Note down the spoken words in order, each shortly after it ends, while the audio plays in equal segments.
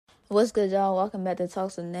What's good, y'all? Welcome back to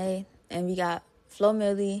Talks with Nay. And we got Flo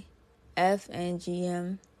Millie, F, and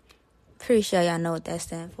GM. Pretty sure y'all know what that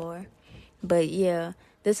stands for. But yeah,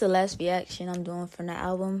 this is the last reaction I'm doing from the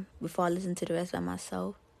album before I listen to the rest by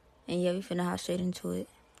myself. And yeah, we finna hop straight into it.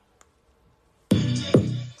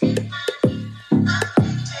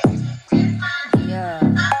 Yeah.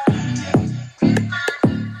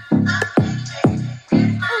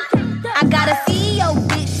 I got a CEO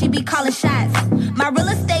bitch, she be calling shots. My real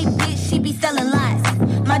estate bitch, she be selling lots.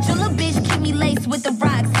 My jeweler bitch keep me laced with the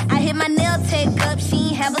rocks. I hit my nail tech up, she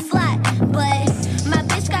ain't have a slot. But my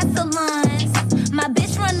bitch got salons. My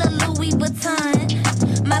bitch run the Louis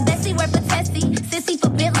Vuitton. My bestie work for Tessie, sissy for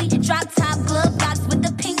Bentley. Drop top glove box with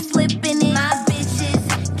the pink slip in it. My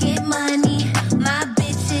bitches get money. My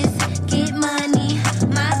bitches get money.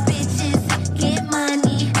 My bitches get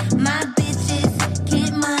money. My bitches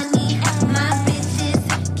get money. My bitches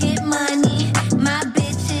get money. My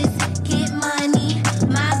bitches get money.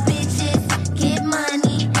 My bitches get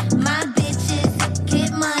money. My bitches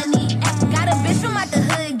get money. Got a bitch from out the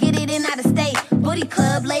hood, get it in out of state. Booty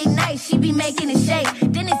club, late night, she be making it shake.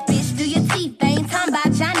 Then this bitch do your teeth, they ain't talking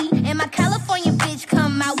about Johnny. And my California bitch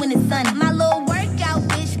come out when it's sunny. My little workout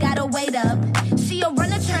bitch gotta wait up. She a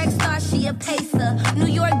runner track star, she a pacer. New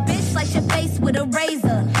York bitch like your face with a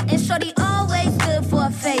razor. And shorty always good for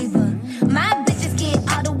a favor. My bitches get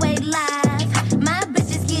all the way live. My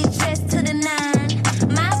bitches get dressed to the nine.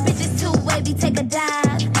 My bitches too wavy, take a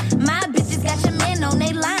dive. My bitches got your man on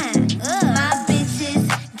they line. My bitches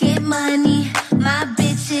get money. My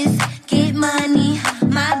bitches get money.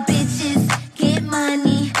 My bitches get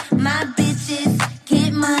money. My bitches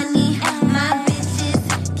get money. My bitches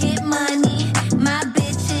get money. My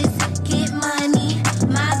bitches get money.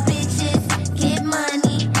 My bitches get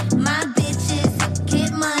money. My bitches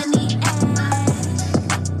get money.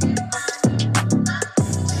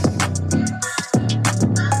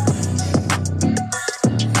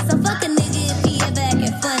 So fuck a nigga if he ever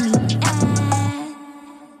acting funny.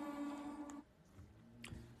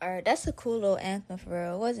 Alright, that's a cool little anthem for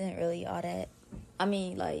real. It wasn't really all that. I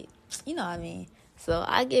mean, like, you know what I mean. So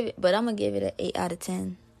I give it, but I'm gonna give it an 8 out of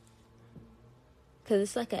 10. Because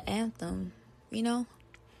it's like an anthem, you know?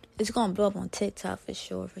 It's gonna blow up on TikTok for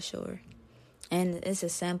sure. And it's a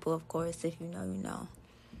sample, of course, if you know, you know.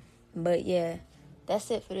 But yeah, that's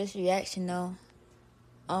it for this reaction, though.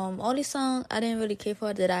 Only song I didn't really care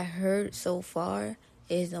for that I heard so far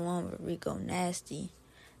is the one with Rico Nasty.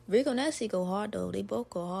 Rico Nasty go hard, though. They both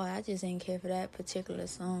go hard. I just didn't care for that particular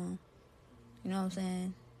song. You know what I'm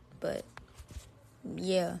saying? But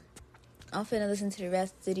yeah, I'm finna listen to the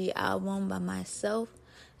rest of the album by myself.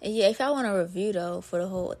 And yeah, if y'all want a review, though, for the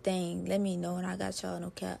whole thing, let me know, and I got y'all, no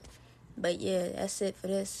cap. But yeah, that's it for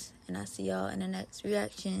this, and I'll see y'all in the next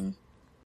reaction.